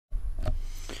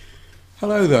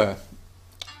Hello there.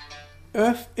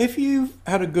 If you've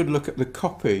had a good look at the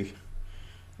copy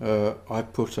I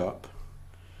put up,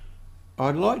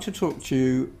 I'd like to talk to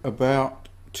you about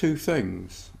two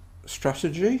things: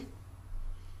 strategy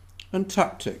and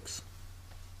tactics.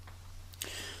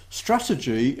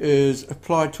 Strategy is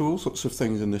applied to all sorts of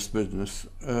things in this business,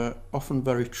 often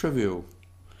very trivial.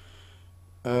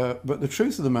 But the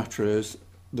truth of the matter is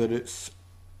that it's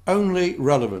only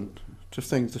relevant to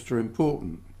things that are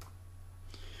important.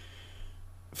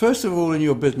 First of all, in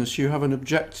your business, you have an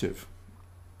objective.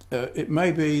 It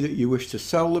may be that you wish to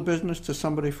sell the business to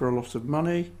somebody for a lot of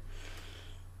money.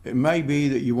 It may be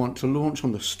that you want to launch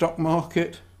on the stock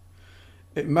market.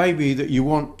 It may be that you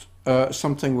want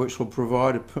something which will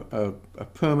provide a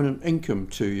permanent income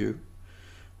to you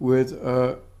with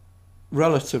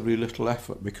relatively little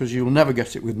effort, because you'll never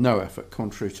get it with no effort,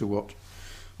 contrary to what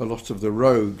a lot of the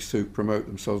rogues who promote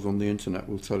themselves on the internet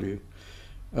will tell you.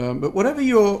 But whatever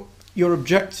your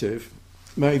objective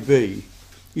may be,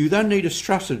 you then need a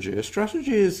strategy. A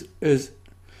strategy is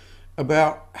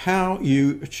about how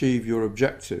you achieve your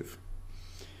objective.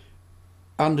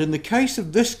 And in the case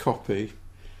of this copy,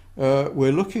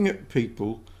 we're looking at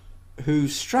people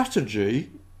whose strategy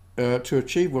to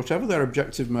achieve whatever their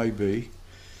objective may be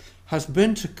has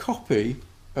been to copy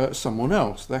someone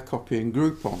else. They're copying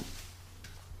Groupon.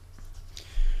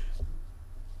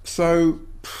 So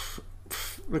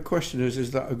the question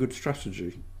is that a good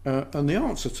strategy? And the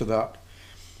answer to that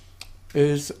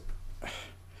is,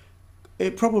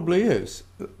 it probably is.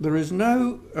 There is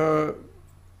no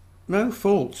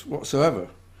fault whatsoever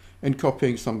in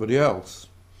copying somebody else.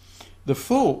 The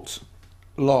fault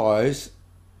lies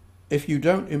if you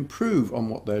don't improve on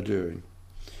what they're doing.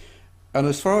 And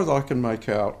as far as I can make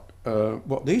out,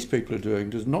 what these people are doing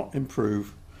does not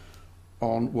improve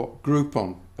on what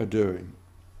Groupon are doing.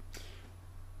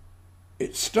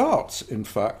 It starts, in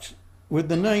fact, with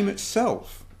the name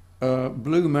itself,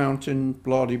 Blue Mountain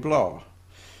blah-de-blah.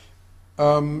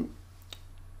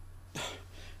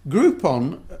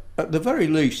 Groupon, at the very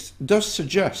least, does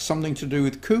suggest something to do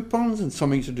with coupons and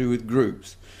something to do with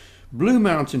groups. Blue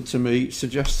Mountain, to me,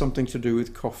 suggests something to do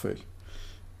with coffee.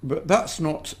 But that's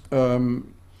not the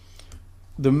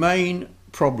main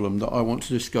problem that I want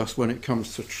to discuss when it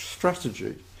comes to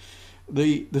strategy.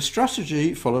 The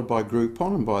strategy followed by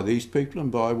Groupon and by these people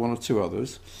and by one or two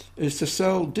others is to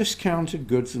sell discounted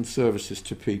goods and services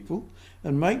to people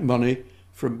and make money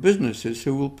from businesses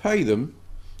who will pay them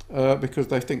because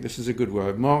they think this is a good way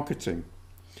of marketing.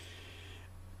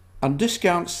 And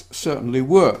discounts certainly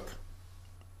work,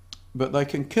 but they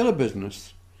can kill a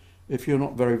business if you're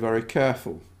not very, very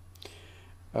careful.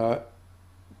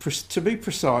 To be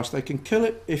precise, they can kill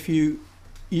it if you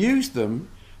use them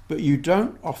but you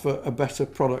don't offer a better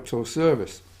product or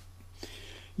service.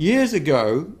 Years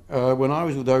ago, when I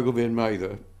was with Ogilvy and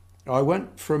Mather, I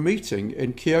went for a meeting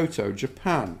in Kyoto,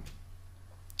 Japan.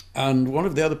 And one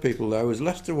of the other people there was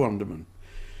Lester Wunderman,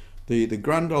 the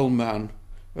grand old man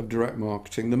of direct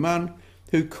marketing, the man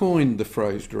who coined the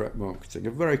phrase direct marketing,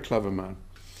 a very clever man.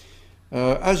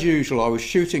 As usual, I was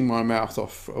shooting my mouth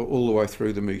off all the way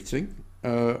through the meeting,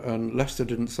 and Lester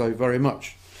didn't say very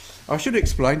much. I should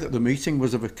explain that the meeting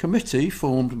was of a committee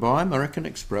formed by American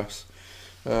Express,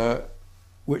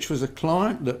 which was a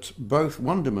client that both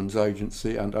Wunderman's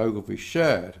agency and Ogilvy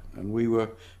shared, and we were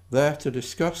there to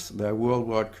discuss their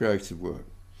worldwide creative work.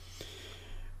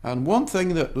 And one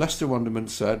thing that Lester Wunderman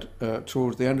said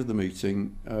towards the end of the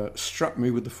meeting struck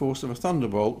me with the force of a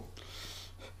thunderbolt,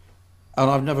 and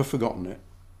I've never forgotten it.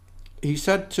 He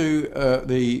said to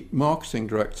the marketing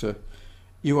director,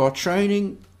 "You are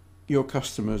training your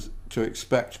customers to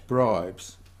expect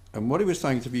bribes." And what he was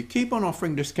saying is, if you keep on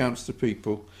offering discounts to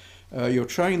people, you're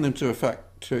training them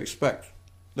to expect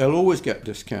they'll always get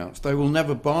discounts. They will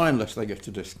never buy unless they get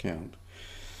a discount.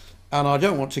 And I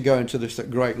don't want to go into this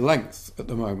at great length at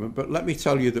the moment, but let me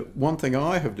tell you that one thing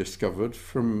I have discovered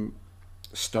from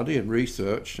study and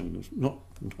research, and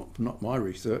not my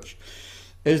research,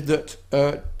 is that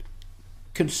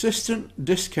consistent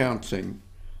discounting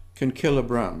can kill a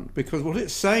brand, because what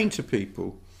it's saying to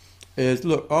people is,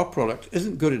 look, our product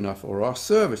isn't good enough, or our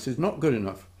service is not good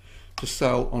enough to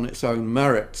sell on its own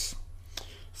merits.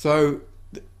 So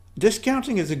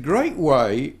discounting is a great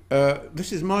way,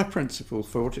 this is my principle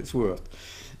for what it's worth,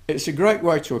 it's a great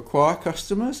way to acquire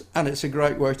customers and it's a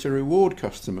great way to reward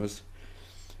customers,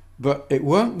 but it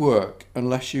won't work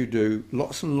unless you do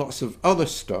lots and lots of other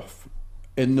stuff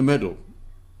in the middle.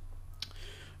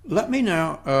 Let me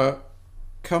now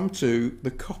come to the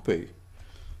copy.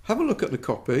 Have a look at the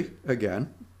copy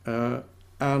again, and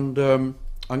I'm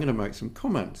going to make some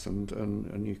comments,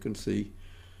 and you can see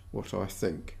what I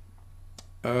think.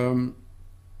 Okay,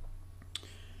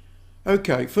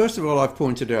 first of all, I've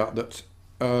pointed out that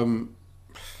the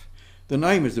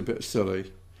name is a bit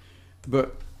silly,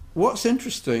 but what's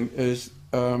interesting is,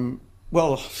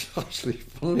 well, actually,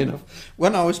 funnily enough,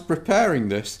 when I was preparing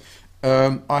this,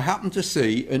 I happened to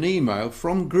see an email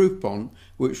from Groupon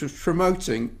which was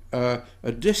promoting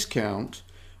a discount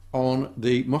on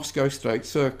the Moscow State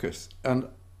Circus. And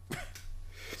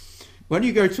when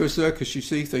you go to a circus, you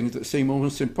see things that seem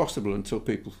almost impossible until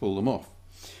people pull them off.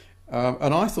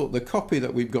 And I thought the copy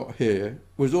that we've got here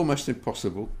was almost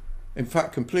impossible, in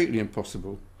fact completely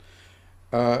impossible,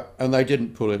 and they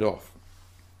didn't pull it off.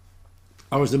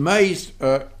 I was amazed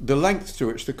at the lengths to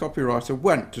which the copywriter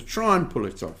went to try and pull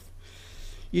it off.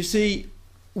 You see,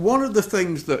 one of the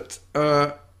things that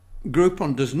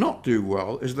Groupon does not do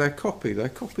well is their copy. Their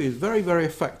copy is very, very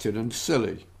affected and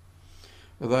silly.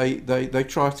 They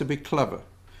try to be clever.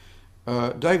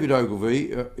 David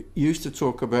Ogilvy used to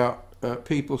talk about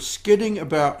people skidding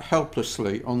about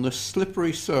helplessly on the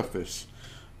slippery surface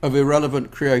of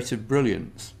irrelevant creative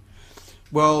brilliance.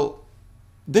 Well,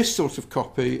 this sort of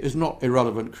copy is not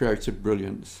irrelevant creative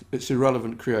brilliance, it's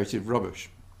irrelevant creative rubbish.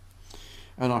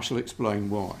 And I shall explain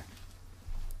why.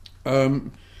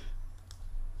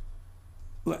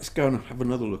 Let's go and have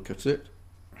another look at it.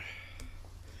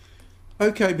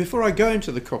 Okay, before I go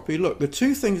into the copy, look, the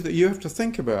two things that you have to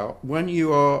think about when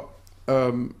you are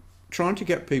trying to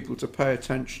get people to pay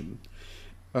attention,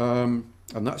 and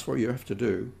that's what you have to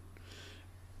do,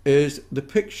 is the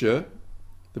picture,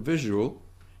 the visual,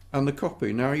 and the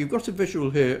copy. Now, you've got a visual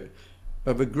here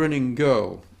of a grinning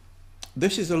girl.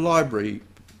 This is a library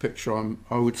picture,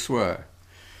 I would swear.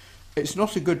 It's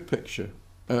not a good picture.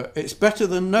 It's better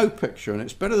than no picture, and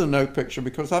it's better than no picture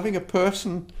because having a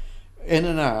person in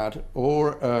an ad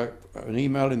or an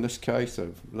email, in this case,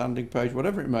 a landing page,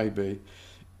 whatever it may be,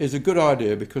 is a good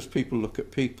idea because people look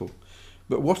at people.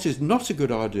 But what is not a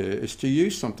good idea is to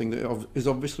use something that is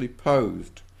obviously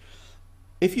posed.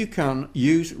 If you can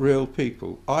use real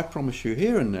people, I promise you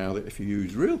here and now that if you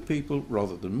use real people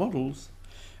rather than models,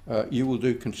 you will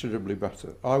do considerably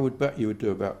better. I would bet you would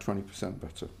do about 20%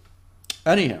 better.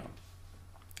 Anyhow,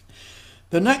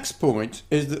 the next point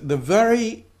is that the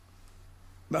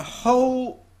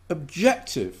whole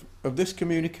objective of this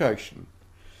communication,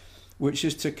 which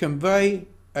is to convey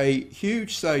a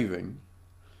huge saving,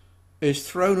 is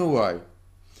thrown away.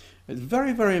 It's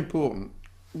very, very important.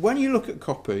 When you look at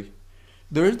copy,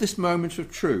 there is this moment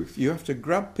of truth. You have to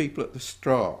grab people at the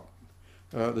start.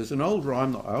 There's an old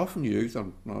rhyme that I often use.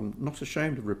 I'm not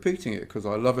ashamed of repeating it because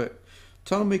I love it.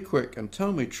 Tell me quick and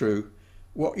tell me true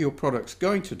what your product's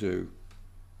going to do,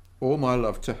 or my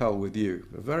love, to hell with you.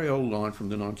 A very old line from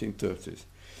the 1930s.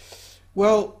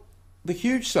 Well, the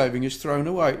huge saving is thrown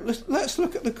away. Let's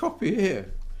look at the copy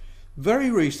here.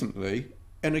 Very recently,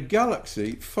 in a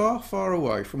galaxy far, far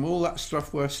away from all that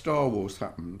stuff where Star Wars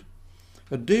happened,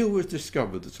 a deal was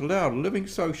discovered that allowed living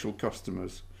social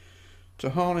customers to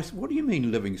harness... What do you mean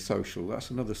living social?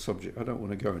 That's another subject. I don't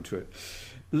want to go into it.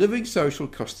 Living social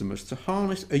customers to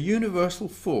harness a universal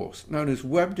force known as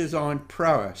web design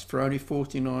prowess for only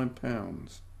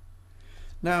 £49.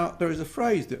 Now, there is a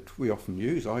phrase that we often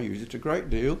use, I use it a great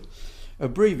deal,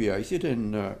 abbreviated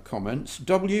in comments,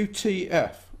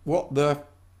 WTF. What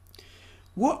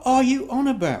are you on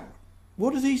about?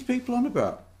 What are these people on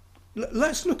about?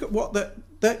 Let's look at what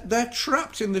they're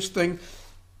trapped in this thing.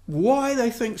 Why they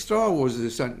think Star Wars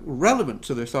is relevant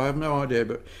to this, I have no idea,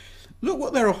 but look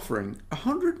what they're offering,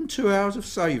 102 hours of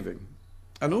saving.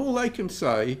 And all they can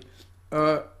say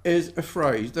is a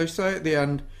phrase. They say at the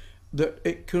end that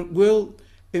it will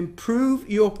improve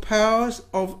your powers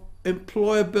of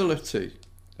employability.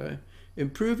 Okay?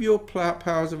 Improve your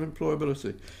powers of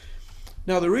employability.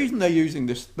 Now, the reason they're using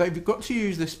this, they've got to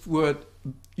use this word,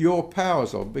 your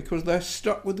powers of, because they're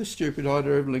stuck with the stupid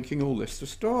idea of linking all this to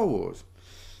Star Wars.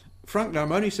 Frankly,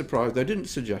 I'm only surprised they didn't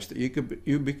suggest that you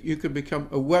could become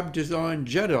a web design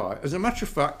Jedi. As a matter of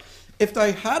fact, if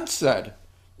they had said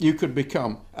you could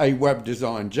become a web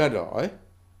design Jedi,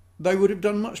 they would have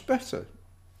done much better.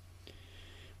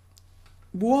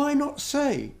 Why not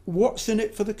say what's in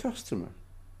it for the customer?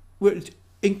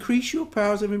 Increase your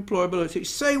powers of employability.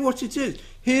 Say what it is.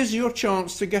 Here's your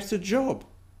chance to get a job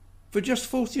for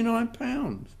just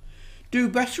 £49. Do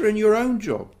better in your own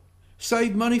job.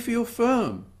 Save money for your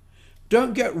firm.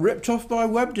 Don't get ripped off by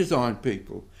web design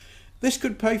people. This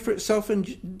could pay for itself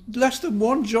in less than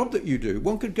one job that you do.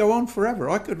 One could go on forever.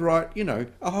 I could write,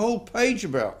 a whole page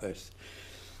about this.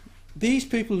 These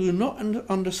people do not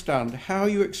understand how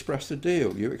you express a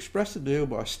deal. You express a deal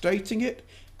by stating it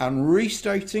and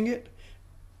restating it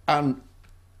and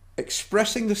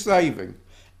expressing the saving.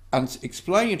 and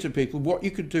explaining to people what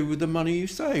you could do with the money you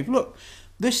save. Look,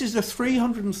 this is a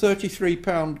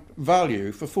 £333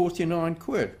 value for 49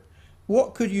 quid.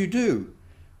 What could you do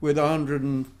with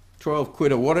 112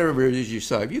 quid or whatever it is you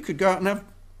save? You could go out and have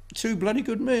 2 bloody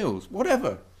good meals,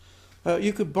 whatever.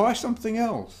 You could buy something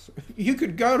else. You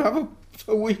could go and have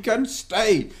a weekend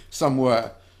stay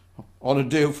somewhere on a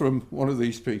deal from one of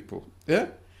these people. Yeah?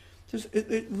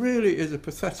 It really is a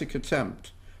pathetic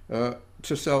attempt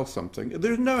to sell something.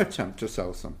 There is no attempt to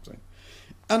sell something.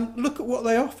 And look at what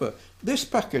they offer. This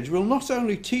package will not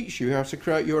only teach you how to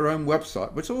create your own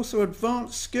website, but also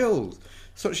advanced skills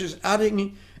such as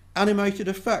adding animated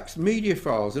effects, media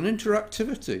files and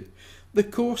interactivity. The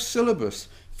course syllabus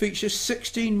features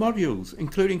 16 modules,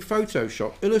 including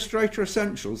Photoshop, Illustrator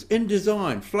Essentials,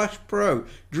 InDesign, Flash Pro,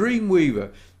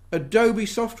 Dreamweaver, Adobe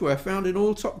software found in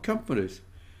all top companies.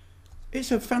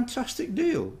 It's a fantastic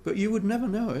deal, but you would never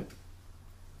know it.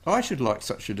 I should like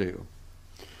such a deal.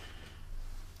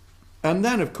 And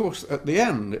then, of course, at the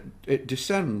end, it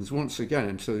descends once again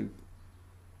into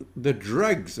the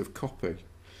dregs of copy.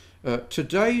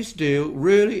 Today's deal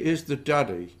really is the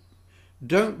daddy.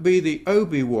 Don't be the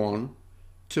Obi-Wan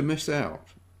to miss out.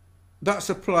 That's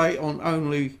a play on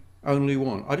only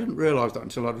one. I didn't realise that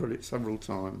until I'd read it several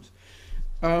times.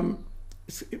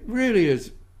 It really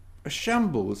is a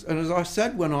shambles. And as I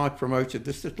said when I promoted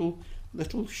this little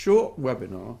short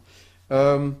webinar,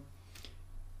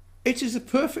 it is a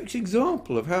perfect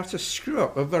example of how to screw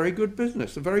up a very good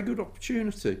business, a very good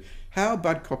opportunity, how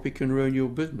bad copy can ruin your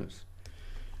business.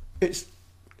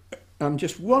 And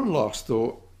just one last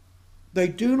thought, they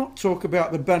do not talk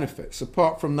about the benefits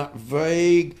apart from that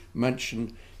vague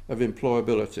mention of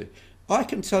employability. I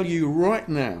can tell you right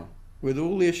now, with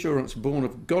all the assurance born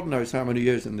of God knows how many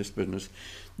years in this business,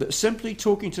 that simply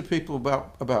talking to people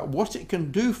about what it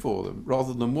can do for them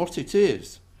rather than what it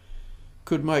is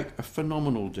could make a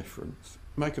phenomenal difference.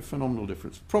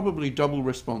 Probably double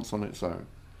response on its own.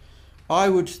 I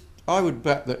would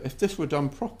bet that if this were done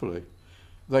properly,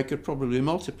 they could probably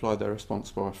multiply their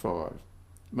response by 5,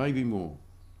 maybe more.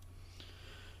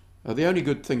 The only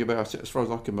good thing about it, as far as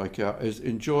I can make out, is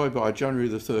enjoy by January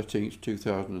the 13th,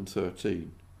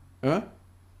 2013.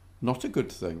 Not a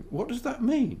good thing. What does that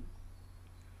mean?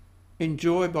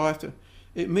 Enjoy by...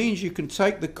 It means you can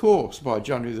take the course by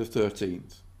January the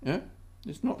 13th. Yeah?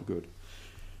 It's not good.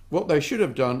 What they should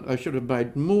have done, they should have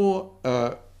made more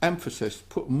emphasis,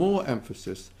 put more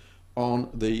emphasis on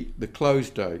the close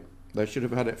date. They should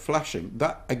have had it flashing.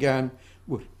 That, again,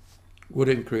 would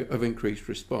have increased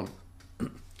response.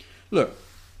 Look,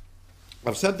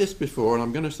 I've said this before and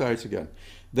I'm going to say it again.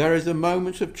 There is a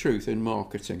moment of truth in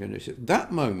marketing, and it's at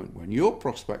that moment when your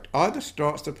prospect either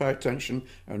starts to pay attention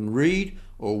and read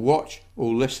or watch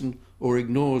or listen or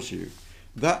ignores you.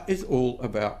 That is all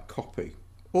about copy.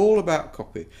 All about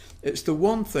copy. It's the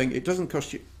one thing, it doesn't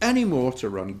cost you any more to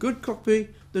run good copy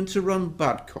than to run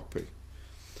bad copy.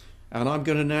 And I'm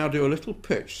going to now do a little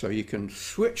pitch so you can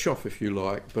switch off if you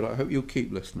like, but I hope you'll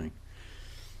keep listening.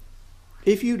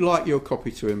 If you'd like your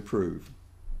copy to improve,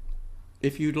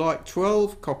 if you'd like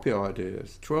 12 copy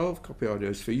ideas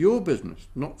for your business,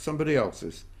 not somebody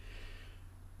else's,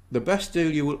 the best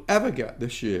deal you will ever get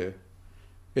this year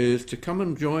is to come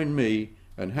and join me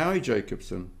and Howie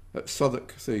Jacobson at Southwark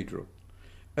Cathedral.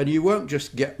 And you won't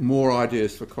just get more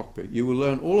ideas for copy, you will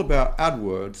learn all about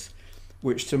AdWords,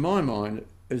 which to my mind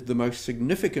is the most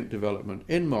significant development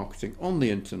in marketing on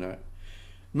the internet.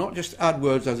 Not just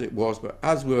AdWords as it was, but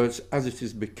AdWords as it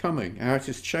is becoming, how it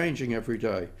is changing every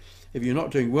day. If you're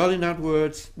not doing well in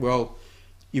AdWords, well,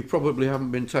 you probably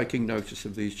haven't been taking notice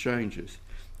of these changes.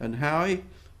 And Howie,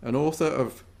 an author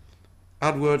of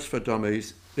AdWords for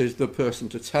Dummies, is the person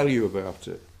to tell you about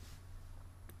it.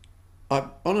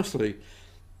 Honestly,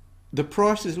 the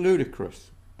price is ludicrous.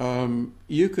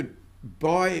 You could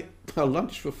buy a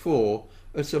lunch for 4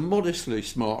 at a modestly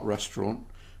smart restaurant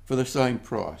for the same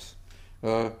price.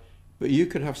 But you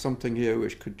could have something here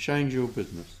which could change your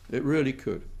business. It really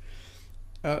could.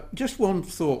 Just one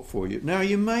thought for you. Now,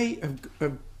 you may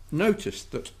have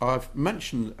noticed that I've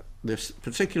mentioned this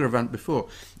particular event before.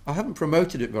 I haven't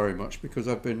promoted it very much because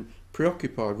I've been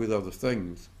preoccupied with other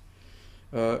things.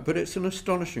 But it's an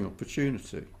astonishing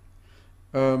opportunity.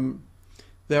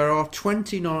 There are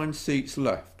 29 seats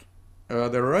left.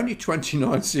 There are only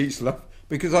 29 seats left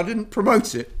because I didn't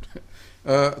promote it.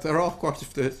 There are quite a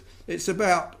few. It's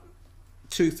about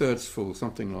 2/3 full,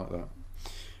 something like that.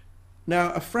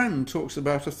 Now, a friend talks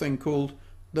about a thing called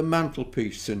the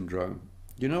mantelpiece syndrome.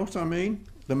 You know what I mean?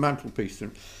 The mantelpiece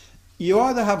syndrome. You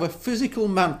either have a physical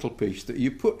mantelpiece that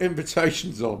you put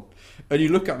invitations on and you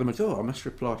look at them and say, oh, I must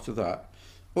reply to that.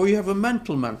 Or you have a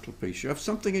mental mantelpiece. You have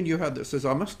something in your head that says,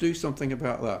 I must do something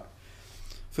about that.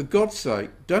 For God's sake,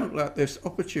 don't let this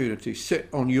opportunity sit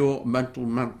on your mental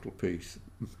mantelpiece.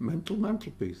 Mental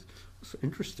mantelpiece. That's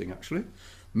interesting, actually.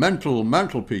 Mental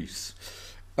mantelpiece.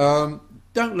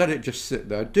 Don't let it just sit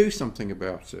there. Do something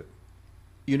about it.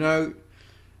 You know,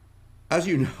 as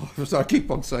you know, as I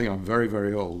keep on saying, I'm very,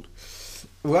 very old.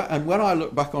 And when I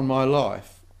look back on my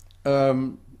life,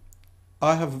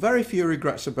 I have very few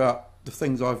regrets about the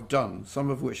things I've done, some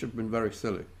of which have been very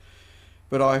silly.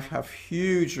 But I have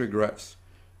huge regrets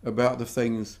about the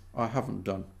things I haven't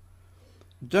done.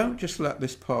 Don't just let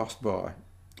this pass by.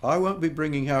 I won't be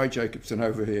bringing Harry Jacobson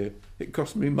over here. It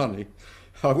cost me money.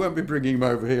 I won't be bringing him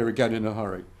over here again in a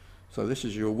hurry. So this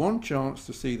is your one chance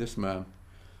to see this man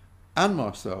and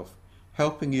myself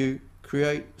helping you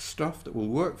create stuff that will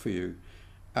work for you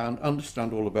and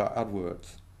understand all about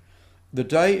AdWords. The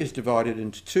day is divided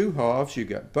into two halves. You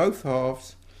get both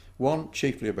halves, one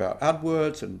chiefly about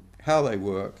AdWords and how they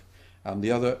work, and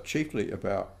the other chiefly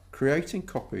about creating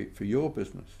copy for your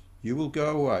business. You will go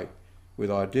away with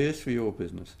ideas for your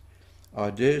business,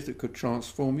 ideas that could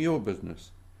transform your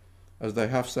business, as they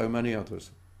have so many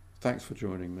others. Thanks for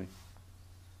joining me.